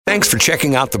Thanks for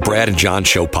checking out the Brad and John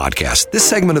Show podcast. This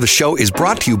segment of the show is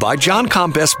brought to you by John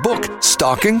Combest's book,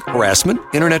 Stalking, Harassment,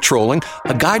 Internet Trolling,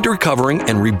 A Guide to Recovering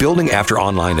and Rebuilding After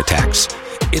Online Attacks.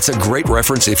 It's a great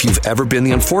reference if you've ever been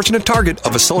the unfortunate target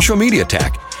of a social media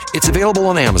attack. It's available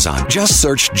on Amazon. Just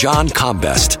search John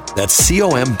Combest. That's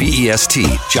C-O-M-B-E-S-T,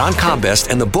 John Combest,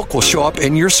 and the book will show up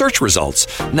in your search results.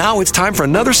 Now it's time for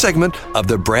another segment of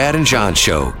the Brad and John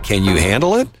Show. Can you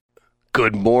handle it?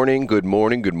 Good morning, good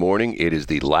morning, good morning. It is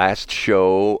the last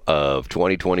show of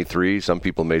 2023. Some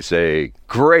people may say,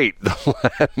 great.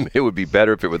 It would be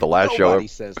better if it were the last show. Nobody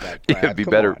says that, Brad. It'd be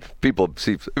better. People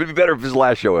see. It would be better if it's the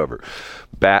last show ever.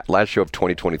 Last show of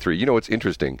 2023. You know what's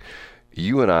interesting?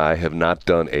 You and I have not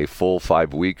done a full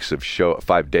 5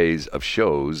 days of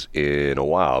shows in a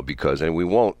while and we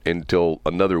won't until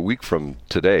another week from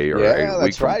today, or a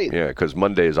week from, right. Yeah, because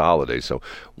Monday is a holiday. So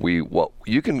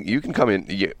you can come in.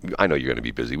 Yeah, I know you're going to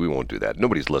be busy. We won't do that.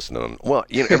 Nobody's listening. Well,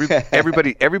 you know,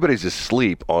 everybody's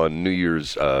asleep on New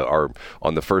Year's or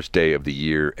on the first day of the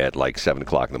year at like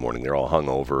 7:00 in the morning. They're all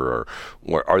hungover,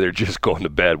 or they're just going to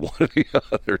bed, one or the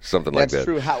other, something like that. That's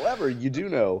true. However, you do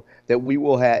know that we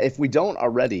will have, if we don't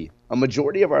already, a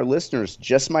majority of our listeners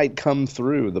just might come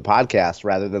through the podcast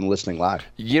rather than listening live.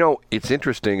 You know, it's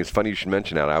interesting. It's funny you should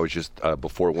mention that. I was just,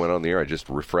 before it went on the air, I just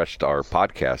refreshed our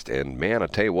podcast, and man, I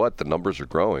tell you what, the numbers are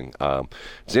growing.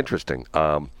 It's interesting.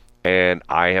 And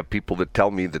I have people that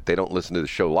tell me that they don't listen to the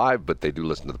show live, but they do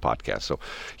listen to the podcast. So,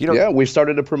 you know, yeah, we've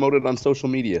started to promote it on social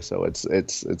media, so it's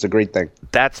a great thing.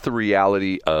 That's the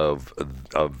reality of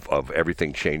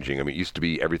everything changing. I mean, it used to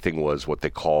be everything was what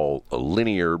they call a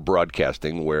linear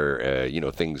broadcasting, where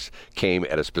things came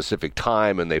at a specific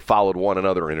time and they followed one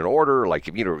another in an order. Like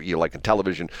like in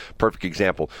television, perfect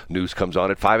example. News comes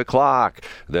on at 5:00,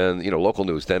 then local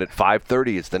news. Then at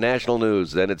 5:30, it's the national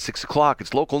news. Then at 6:00,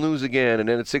 it's local news again, and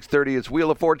then at 6:30, it's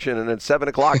Wheel of Fortune, and at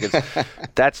 7:00,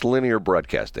 that's linear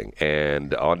broadcasting.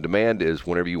 And on demand is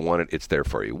whenever you want it, it's there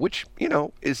for you. Which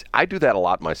I do that a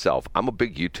lot myself. I'm a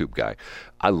big YouTube guy.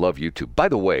 I love YouTube. By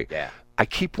the way, I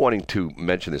keep wanting to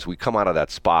mention this. We come out of that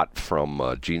spot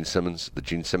from Gene Simmons, the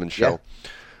Gene Simmons show. Yeah.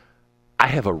 I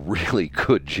have a really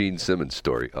good Gene Simmons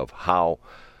story of how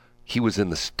he was in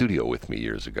the studio with me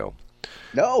years ago.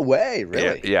 No way,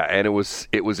 really? Yeah, and it was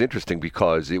interesting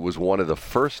because it was one of the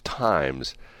first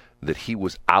times that he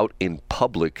was out in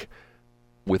public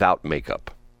without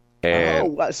makeup.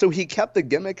 And so he kept the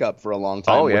gimmick up for a long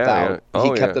time.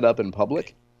 He kept it up in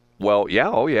public? Well,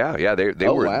 yeah, They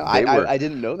were. Wow. I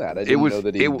didn't know that. I didn't know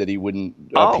that he wouldn't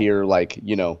appear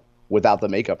without the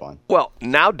makeup on. Well,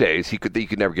 nowadays he could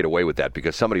never get away with that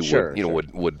because somebody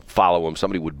would follow him,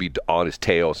 somebody would be on his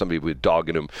tail, somebody would be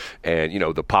dogging him, and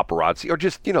the paparazzi or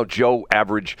just Joe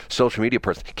average social media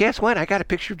person. Guess what? I got a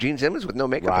picture of Gene Simmons with no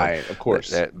makeup on. Right, of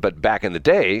course. But back in the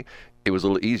day, it was a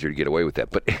little easier to get away with that.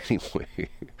 But anyway,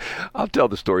 I'll tell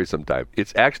the story sometime.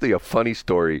 It's actually a funny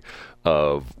story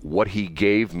of what he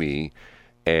gave me,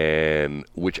 and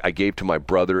which I gave to my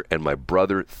brother, and my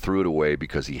brother threw it away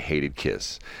because he hated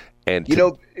Kiss. And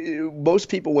most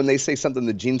people, when they say something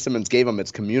that Gene Simmons gave them,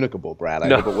 it's communicable, Brad. I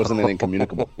hope it wasn't anything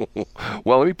communicable.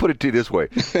 Well, let me put it to you this way.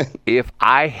 If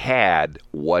I had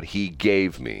what he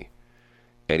gave me,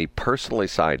 and he personally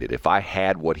signed it, if I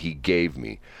had what he gave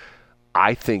me,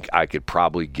 I think I could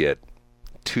probably get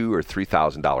 $2,000 or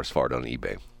 $3,000 for it on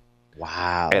eBay.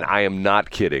 Wow. And I am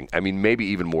not kidding. I mean, maybe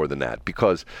even more than that.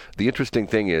 Because the interesting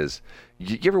thing is,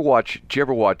 do you ever watch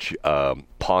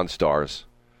Pawn Stars?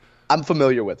 I'm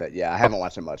familiar with it. Yeah, I haven't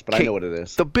watched it much, but I know what it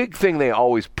is. The big thing they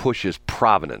always push is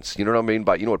provenance. You know what I mean?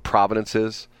 You know what provenance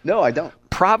is? No, I don't.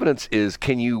 Provenance is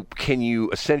can you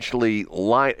essentially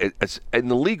in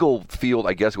the legal field,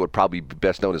 I guess it would probably be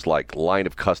best known as like line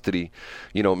of custody.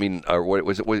 Or what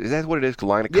was it? Is that what it is?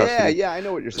 Line of custody? Yeah, I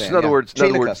know what you're saying. So in other words,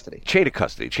 chain of custody. Chain of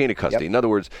custody. Yep. In other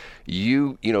words,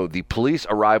 the police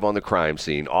arrive on the crime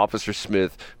scene. Officer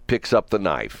Smith picks up the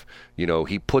knife.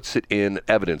 He puts it in an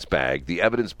evidence bag. The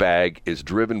evidence bag is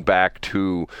driven back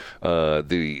to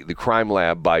the crime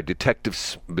lab by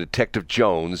Detective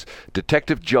Jones.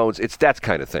 Detective Jones, it's that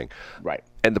kind of thing. Right.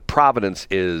 And the provenance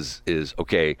is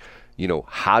okay,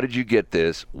 how did you get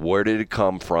this? Where did it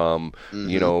come from?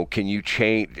 Mm-hmm. Can you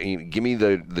give me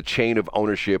the chain of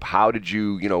ownership? How did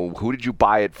you, who did you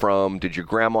buy it from? Did your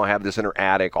grandma have this in her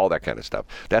attic? All that kind of stuff.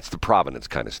 That's the provenance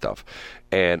kind of stuff.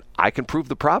 And I can prove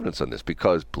the provenance on this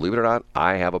because, believe it or not,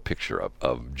 I have a picture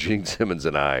of Gene Simmons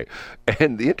and I.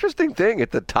 And the interesting thing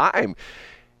at the time,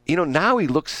 now he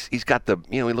looks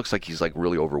like he's like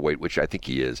really overweight, which I think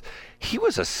he is. He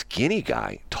was a skinny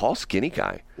guy, tall, skinny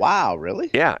guy. Wow, really?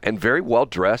 Yeah, and very well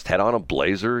dressed, had on a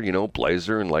blazer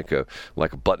and like a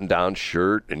button-down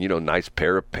shirt and, nice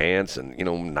pair of pants and,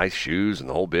 nice shoes and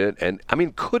the whole bit. And, I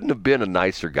mean, couldn't have been a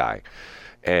nicer guy.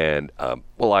 And,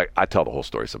 I tell the whole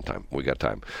story sometime. We got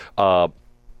time.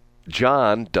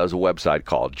 John does a website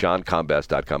called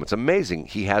johncombest.com. It's amazing.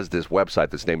 He has this website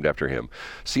that's named after him,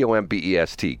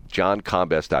 COMBEST,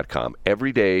 johncombest.com.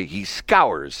 Every day he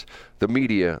scours the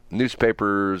media,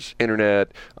 newspapers,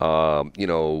 internet,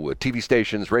 TV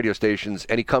stations, radio stations,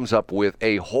 and he comes up with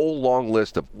a whole long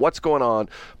list of what's going on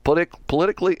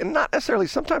politically, and not necessarily,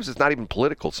 sometimes it's not even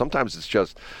political. Sometimes it's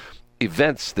just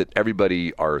events that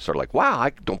everybody are sort of like, wow,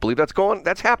 I don't believe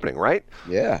that's happening, right?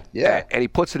 Yeah. And he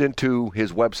puts it into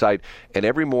his website, and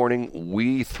every morning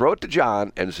we throw it to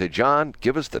John and say, John,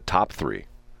 give us the top 3.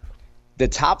 The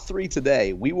top 3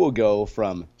 today, we will go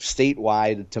from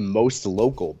statewide to most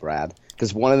local, Brad,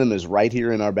 because one of them is right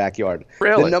here in our backyard.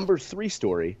 Really? The number 3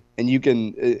 story, and you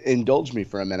can indulge me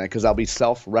for a minute because I'll be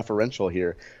self-referential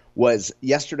here, was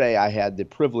yesterday I had the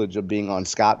privilege of being on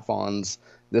Scott Fawn's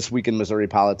This Week in Missouri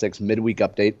Politics midweek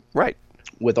update. Right.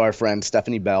 With our friend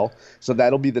Stephanie Bell. So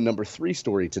that'll be the number 3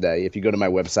 story today. If you go to my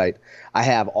website, I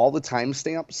have all the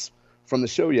timestamps from the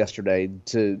show yesterday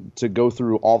to go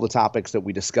through all the topics that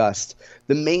we discussed.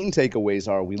 The main takeaways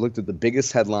are we looked at the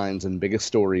biggest headlines and biggest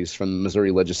stories from the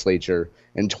Missouri legislature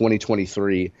in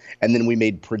 2023, and then we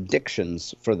made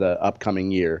predictions for the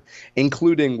upcoming year,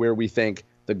 including where we think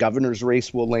the governor's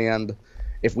race will land,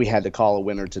 if we had to call a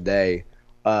winner today,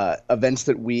 events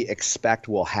that we expect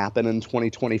will happen in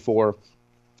 2024.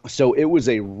 So it was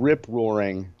a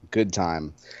rip-roaring good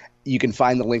time. You can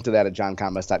find the link to that at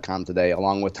johncombest.com today,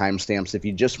 along with timestamps. If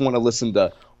you just want to listen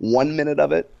to 1 minute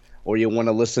of it, or you want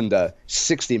to listen to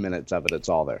 60 minutes of it, it's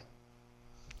all there.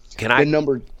 Can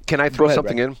I throw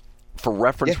something in? For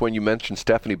reference, when you mentioned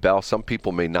Stephanie Bell, some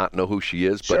people may not know who she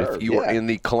is, but if you are in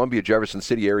the Columbia, Jefferson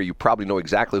City area, you probably know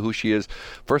exactly who she is.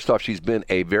 First off, she's been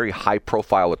a very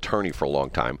high-profile attorney for a long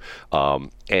time.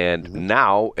 And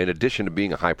now, in addition to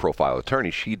being a high-profile attorney,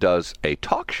 she does a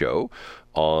talk show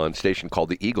on a station called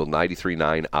The Eagle,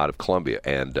 93.9 out of Columbia.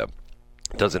 And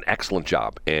does an excellent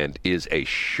job and is a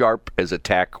sharp as a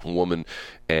tack woman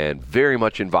and very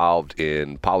much involved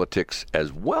in politics,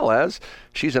 as well as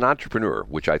she's an entrepreneur,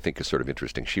 which I think is sort of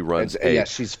interesting. She runs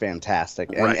she's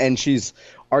fantastic. Right. And she's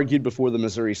argued before the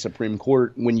Missouri Supreme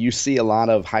Court. When you see a lot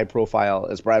of high profile,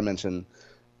 as Brad mentioned,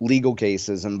 legal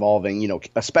cases involving,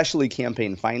 especially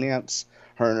campaign finance,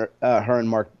 her and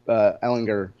Mark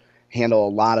Ellinger handle a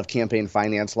lot of campaign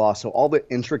finance law. So all the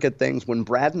intricate things, when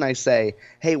Brad and I say,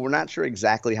 hey, we're not sure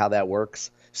exactly how that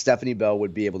works, Stephanie Bell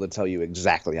would be able to tell you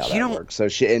exactly how that works. So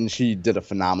she did a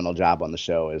phenomenal job on the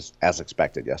show as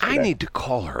expected yesterday. I need to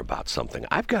call her about something.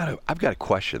 I've got a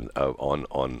question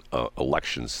on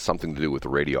elections, something to do with the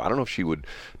radio. I don't know if she would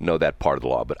know that part of the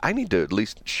law, but I need to at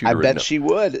least shoot her. I bet she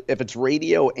would. If it's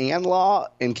radio and law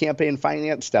and campaign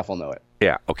finance, Steph will know it.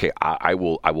 Yeah. Okay. I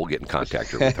will get in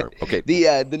contact with her. Okay.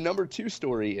 The number 2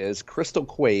 story is Crystal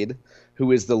Quaid,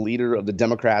 who is the leader of the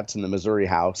Democrats in the Missouri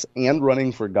House and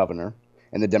running for governor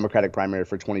in the Democratic primary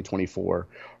for 2024.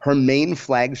 Her main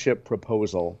flagship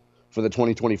proposal for the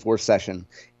 2024 session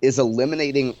is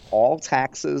eliminating all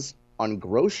taxes on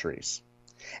groceries.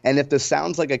 And if this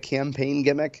sounds like a campaign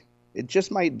gimmick, it just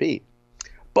might be.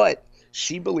 But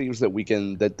she believes that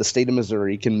that the state of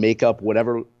Missouri can make up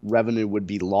whatever revenue would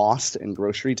be lost in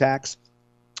grocery tax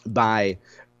by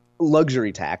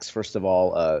luxury tax. First of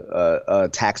all, a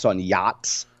tax on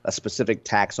yachts, a specific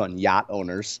tax on yacht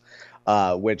owners,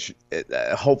 which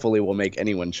hopefully will make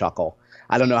anyone chuckle.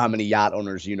 I don't know how many yacht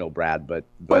owners you know, Brad, but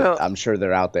I'm sure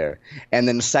they're out there. And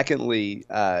then secondly,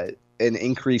 an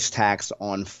increased tax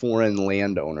on foreign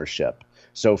land ownership.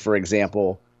 So, for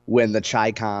example, when the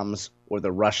Chi-Coms or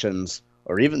the Russians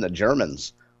or even the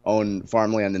Germans own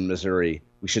farmland in Missouri,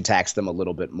 we should tax them a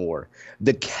little bit more.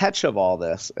 The catch of all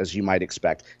this, as you might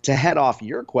expect, to head off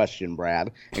your question,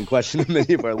 Brad, and question of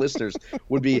many of our listeners,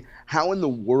 would be how in the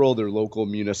world are local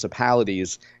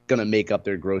municipalities going to make up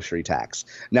their grocery tax?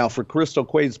 Now, for Crystal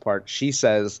Quaid's part, she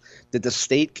says that the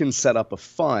state can set up a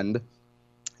fund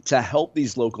to help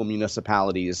these local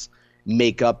municipalities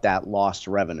make up that lost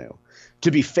revenue.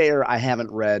 To be fair, I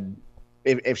haven't read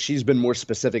if she's been more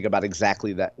specific about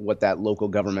exactly what that local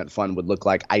government fund would look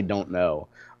like. I don't know.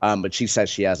 But she says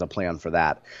she has a plan for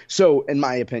that. So in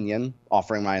my opinion,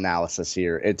 offering my analysis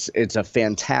here, it's a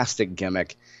fantastic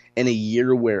gimmick in a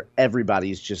year where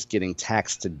everybody's just getting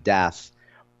taxed to death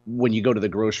when you go to the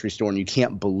grocery store and you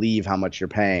can't believe how much you're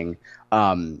paying.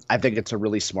 I think it's a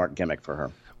really smart gimmick for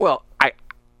her. Well,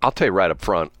 I'll tell you right up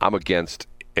front, I'm against,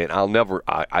 and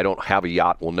I don't have a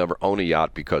yacht, will never own a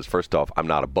yacht because, first off, I'm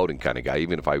not a boating kind of guy.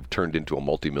 Even if I turned into a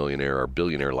multimillionaire or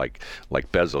billionaire like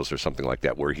Bezos or something like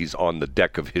that, where he's on the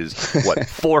deck of his,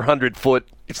 400-foot,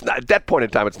 it's not, at that point in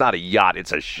time, it's not a yacht,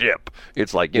 it's a ship.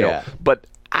 It's like, you know, but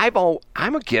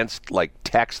I'm against like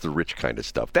tax the rich kind of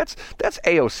stuff. That's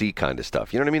AOC kind of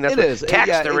stuff. You know what I mean? That's it is.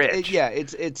 Tax the rich.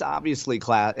 It's obviously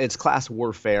class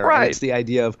warfare. Right. And it's the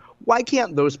idea of why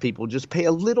can't those people just pay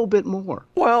a little bit more?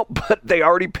 Well, but they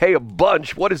already pay a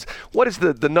bunch. What is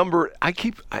the number?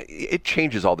 It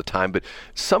changes all the time, but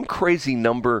some crazy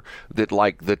number that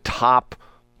like the top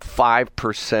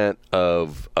 5%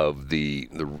 of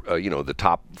the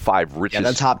top 5 richest.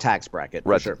 Yeah, the top tax bracket.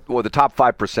 Right. For sure. Well, the top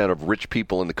 5% of rich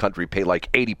people in the country pay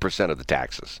like 80% of the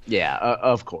taxes. Yeah,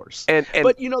 of course.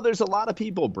 But there's a lot of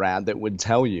people, Brad, that would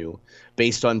tell you,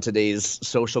 based on today's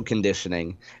social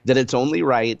conditioning, that it's only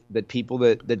right that people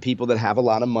that have a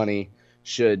lot of money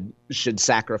should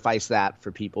sacrifice that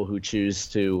for people who choose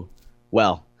to,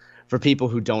 for people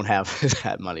who don't have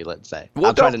that money, let's say. Well,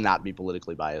 I'll try to not be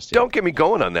politically biased here. Don't get me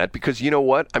going on that, because you know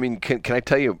what? I mean, can I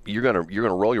tell you, you're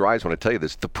gonna roll your eyes when I tell you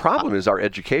this. The problem is our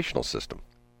educational system.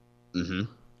 Mm-hmm.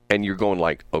 And you're going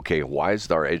like, okay, why is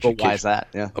our education? Well, why is that?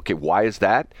 Yeah. Okay, why is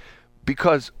that?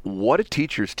 Because what do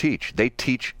teachers teach? They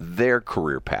teach their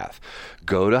career path.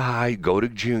 Go to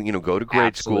junior, go to grade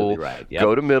Absolutely school, right. Yep.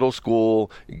 Go to middle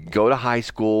school, go to high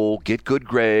school, get good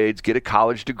grades, get a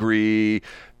college degree.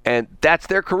 And that's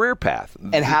their career path.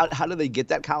 And how do they get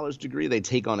that college degree? They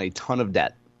take on a ton of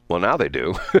debt. Well, now they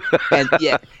do.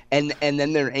 and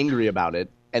then they're angry about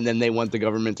it. And then they want the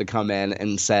government to come in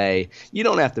and say, you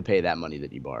don't have to pay that money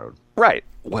that you borrowed. Right.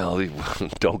 Well,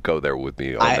 don't go there with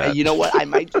me on that. You know what?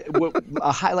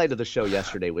 A highlight of the show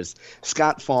yesterday was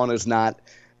Scott Fawn is not,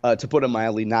 to put it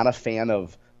mildly, not a fan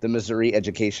of the Missouri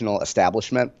educational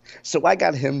establishment. So I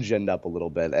got him ginned up a little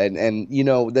bit. And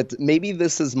that maybe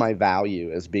this is my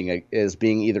value as being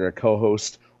either a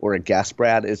co-host or a guest,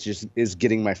 Brad, is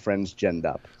getting my friends ginned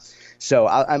up. So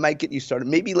I might get you started.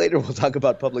 Maybe later we'll talk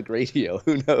about public radio.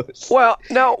 Who knows? Well,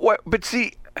 no, but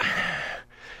see,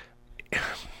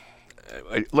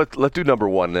 let's do number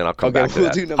one, then I'll come back to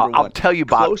that. Do number one. I'll tell you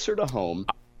about closer to home.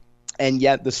 And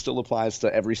yet this still applies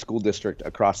to every school district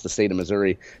across the state of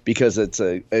Missouri because it's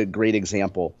a great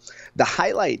example. The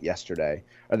highlight yesterday,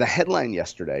 or the headline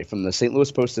yesterday from the St.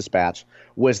 Louis Post-Dispatch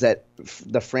was that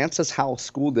the Francis Howell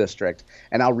School District,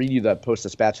 and I'll read you the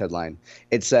Post-Dispatch headline.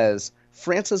 It says,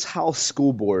 Francis Howell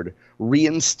School Board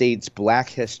reinstates Black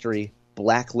history,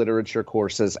 Black literature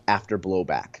courses after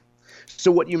blowback.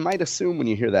 So what you might assume when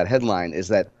you hear that headline is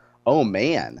that, oh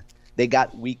man, they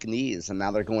got weak knees and now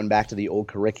they're going back to the old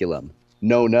curriculum.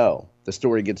 No. The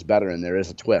story gets better and there is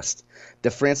a twist.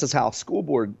 The Francis Howell School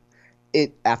Board,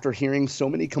 after hearing so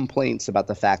many complaints about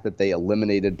the fact that they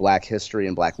eliminated Black history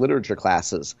and Black literature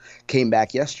classes, came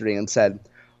back yesterday and said,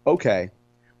 okay,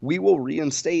 we will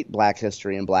reinstate Black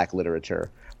history and Black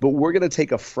literature, but we're going to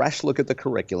take a fresh look at the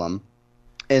curriculum.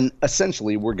 And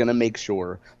essentially, we're going to make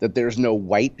sure that there's no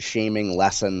white shaming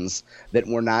lessons, that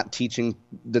we're not teaching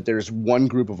that there's one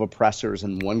group of oppressors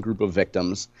and one group of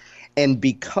victims. And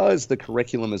because the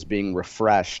curriculum is being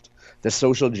refreshed, the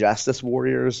social justice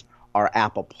warriors are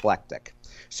apoplectic.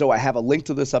 So I have a link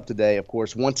to this up today. Of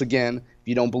course, once again, if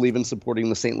you don't believe in supporting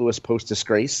the St. Louis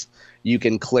Post-Disgrace, you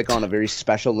can click on a very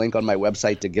special link on my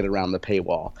website to get around the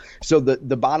paywall. So the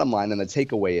bottom line and the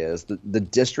takeaway is that the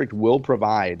district will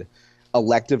provide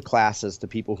elective classes to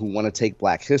people who want to take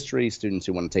Black history, students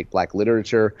who want to take Black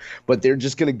literature, but they're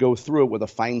just going to go through it with a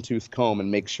fine-tooth comb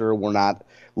and make sure we're not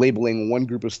labeling one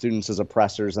group of students as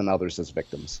oppressors and others as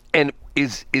victims. And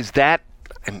is that,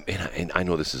 and I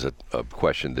know this is a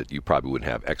question that you probably wouldn't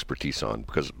have expertise on,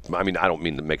 because, I mean, I don't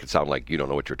mean to make it sound like you don't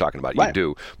know what you're talking about. Right. You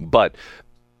do. But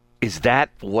is that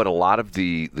what a lot of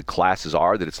the classes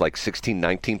are, that it's like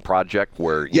 1619 project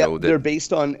where, you know? They're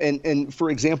based on, and for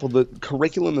example, the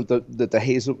curriculum that the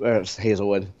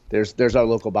Hazelwood, there's our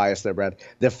local bias there, Brad,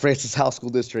 the Francis Howell School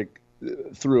District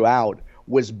threw out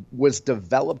was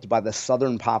developed by the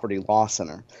Southern Poverty Law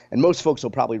Center. And most folks will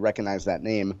probably recognize that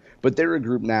name, but they're a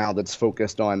group now that's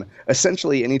focused on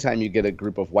essentially anytime you get a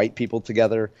group of white people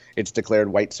together, it's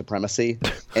declared white supremacy.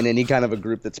 And any kind of a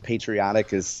group that's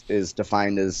patriotic is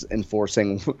defined as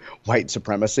enforcing white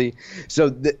supremacy. So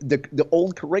the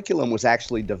old curriculum was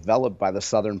actually developed by the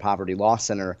Southern Poverty Law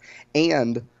Center,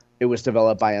 and it was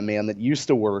developed by a man that used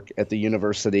to work at the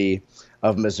University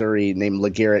of Missouri named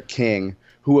LeGarrette King,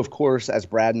 who, of course, as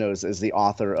Brad knows, is the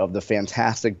author of the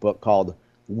fantastic book called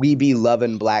We Be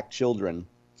Lovin' Black Children.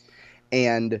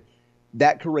 And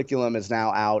that curriculum is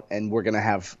now out, and we're going to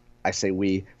have, I say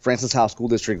we, Francis Howell School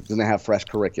District is going to have fresh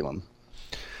curriculum.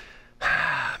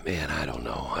 Man, I don't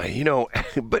know.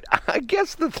 But I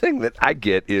guess the thing that I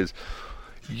get is,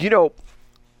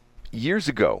 years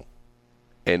ago,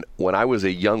 and when I was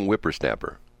a young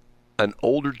whippersnapper, an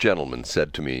older gentleman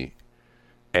said to me,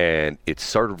 and it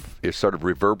sort of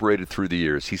reverberated through the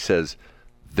years. He says,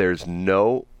 "There's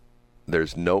no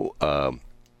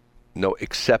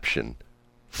exception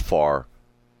for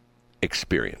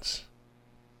experience,"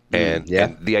 and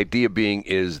the idea being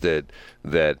is that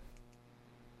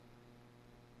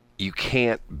you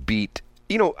can't beat.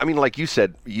 Like you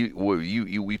said,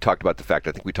 we talked about the fact.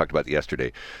 I think we talked about it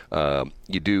yesterday.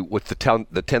 You do what's the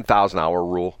 10,000 hour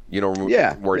rule.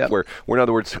 Where in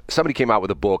other words, somebody came out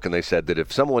with a book and they said that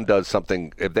if someone does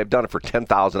something, if they've done it for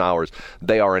 10,000 hours,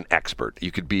 they are an expert.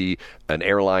 You could be an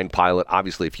airline pilot.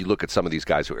 Obviously, if you look at some of these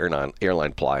guys who are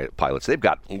airline pilots, they've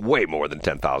got way more than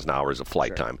 10,000 hours of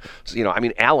flight time. So,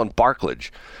 Alan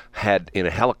Barklage had in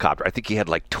a helicopter. I think he had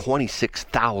like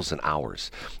 26,000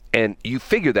 hours. And you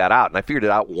figure that out, and I figured it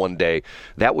out one day.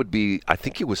 That would be, I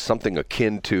think it was something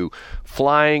akin to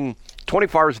flying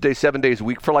 24 hours a day, 7 days a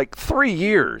week for like 3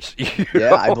 years.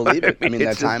 I believe it.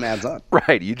 That time adds up.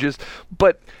 Right.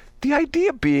 But the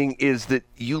idea being is that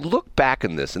you look back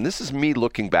in this, and this is me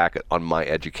looking back on my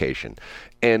education,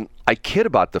 and I kid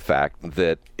about the fact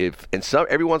that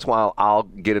every once in a while I'll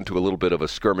get into a little bit of a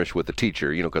skirmish with the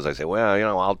teacher, because I say,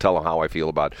 well, I'll tell them how I feel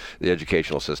about the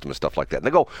educational system and stuff like that. And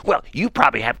they go, well, you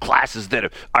probably have classes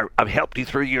that have helped you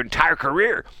through your entire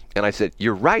career. And I said,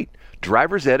 you're right.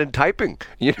 Driver's ed and typing,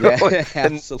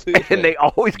 absolutely. And they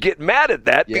always get mad at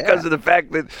that because of the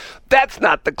fact that that's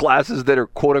not the classes that are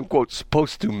quote unquote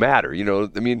supposed to matter.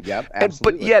 Yep,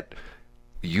 absolutely. But yet,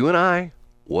 you and I,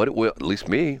 at least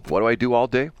me, what do I do all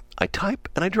day? I type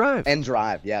and I drive. Those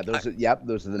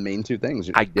are the main two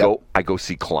things. I go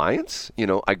see clients.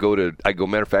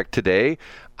 Matter of fact, today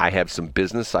I have some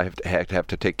business I have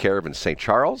to take care of in St.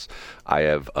 Charles. I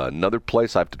have another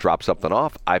place I have to drop something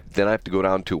off. Then I have to go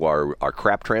down to our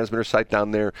crap transmitter site down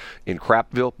there in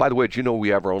Crapville. By the way, do you know we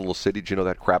have our own little city? Do you know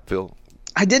that, Crapville?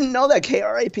 I didn't know that,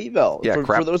 Krapville. Yeah,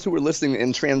 for those who were listening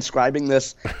and transcribing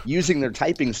this using their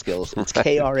typing skills, it's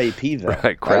Krapville.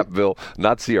 Right, Crapville,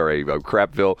 not CRA, but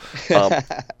Crapville.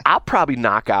 I'll probably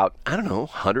knock out,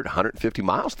 100, 150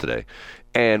 miles today.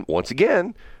 And once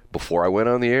again, before I went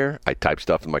on the air, I type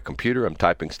stuff in my computer. I'm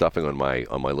typing stuff on my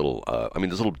little. It's a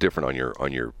little different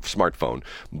on your smartphone.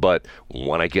 But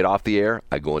when I get off the air,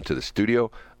 I go into the studio.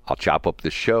 I'll chop up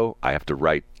this show. I have to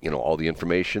write, all the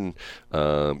information.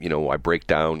 I break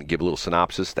down, give a little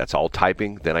synopsis. That's all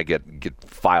typing. Then I get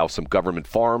file some government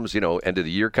forms, end of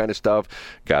the year kind of stuff.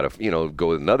 Got to,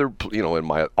 go another, in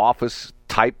my office,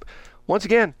 type. Once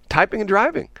again, typing and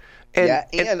driving.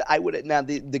 And I would now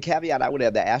the caveat I would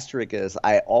add, the asterisk is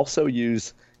I also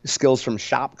use skills from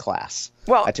shop class.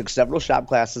 Well, I took several shop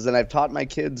classes, and I've taught my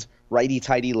kids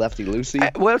righty-tighty,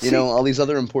 lefty-loosey. All these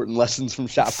other important lessons from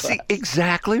shop class.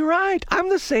 Exactly right. I'm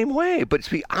the same way. But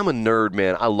I'm a nerd,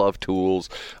 man. I love tools.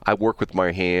 I work with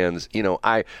my hands.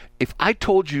 If I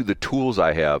told you the tools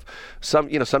I have,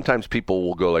 sometimes people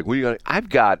will go like, "What do you got?" I've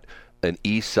got an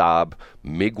ESOB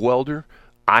MIG welder.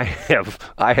 I have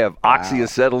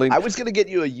oxyacetylene. I was going to get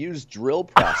you a used drill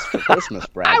press for Christmas,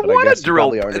 Brad. I want a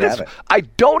drill press. I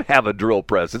don't have a drill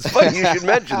press. It's funny you should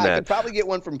mention that. I could probably get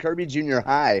one from Kirby Junior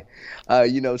High.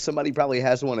 Somebody probably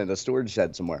has one in a storage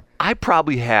shed somewhere. I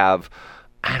probably have,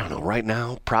 right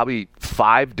now, probably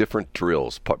 5 different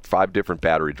drills, 5 different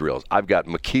battery drills. I've got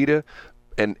Makita.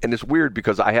 And it's weird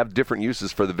because I have different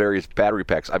uses for the various battery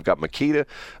packs. I've got Makita.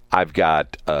 I've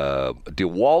got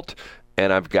DeWalt.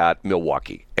 And I've got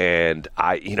Milwaukee. And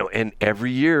and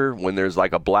every year when there's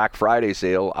like a Black Friday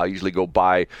sale, I usually go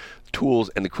buy tools.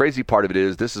 And the crazy part of it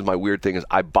is, this is my weird thing, is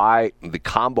I buy the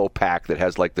combo pack that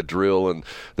has like the drill and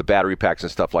the battery packs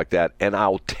and stuff like that. And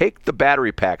I'll take the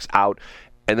battery packs out,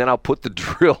 and then I'll put the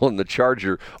drill and the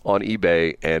charger on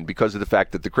eBay. And because of the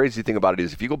fact that the crazy thing about it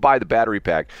is, if you go buy the battery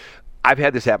pack, I've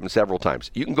had this happen several times.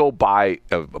 You can go buy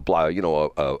a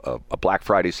Black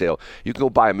Friday sale. You can go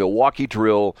buy a Milwaukee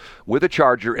drill with a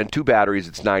charger and 2 batteries.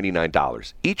 It's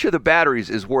 $99. Each of the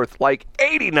batteries is worth like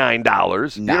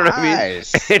 $89. You know what I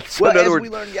mean? So we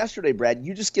learned yesterday, Brad,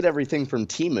 you just get everything from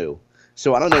Temu.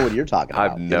 So I don't know what you're talking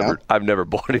about. I've never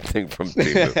bought anything from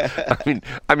Temu.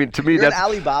 I mean, to me, you're an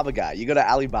Alibaba guy. You go to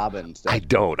Alibaba instead. I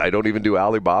don't even do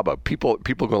Alibaba. People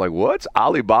go like, "What's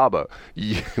Alibaba?"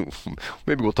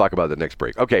 Maybe we'll talk about the next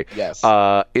break. Okay. Yes.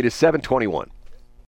 It is 7:21.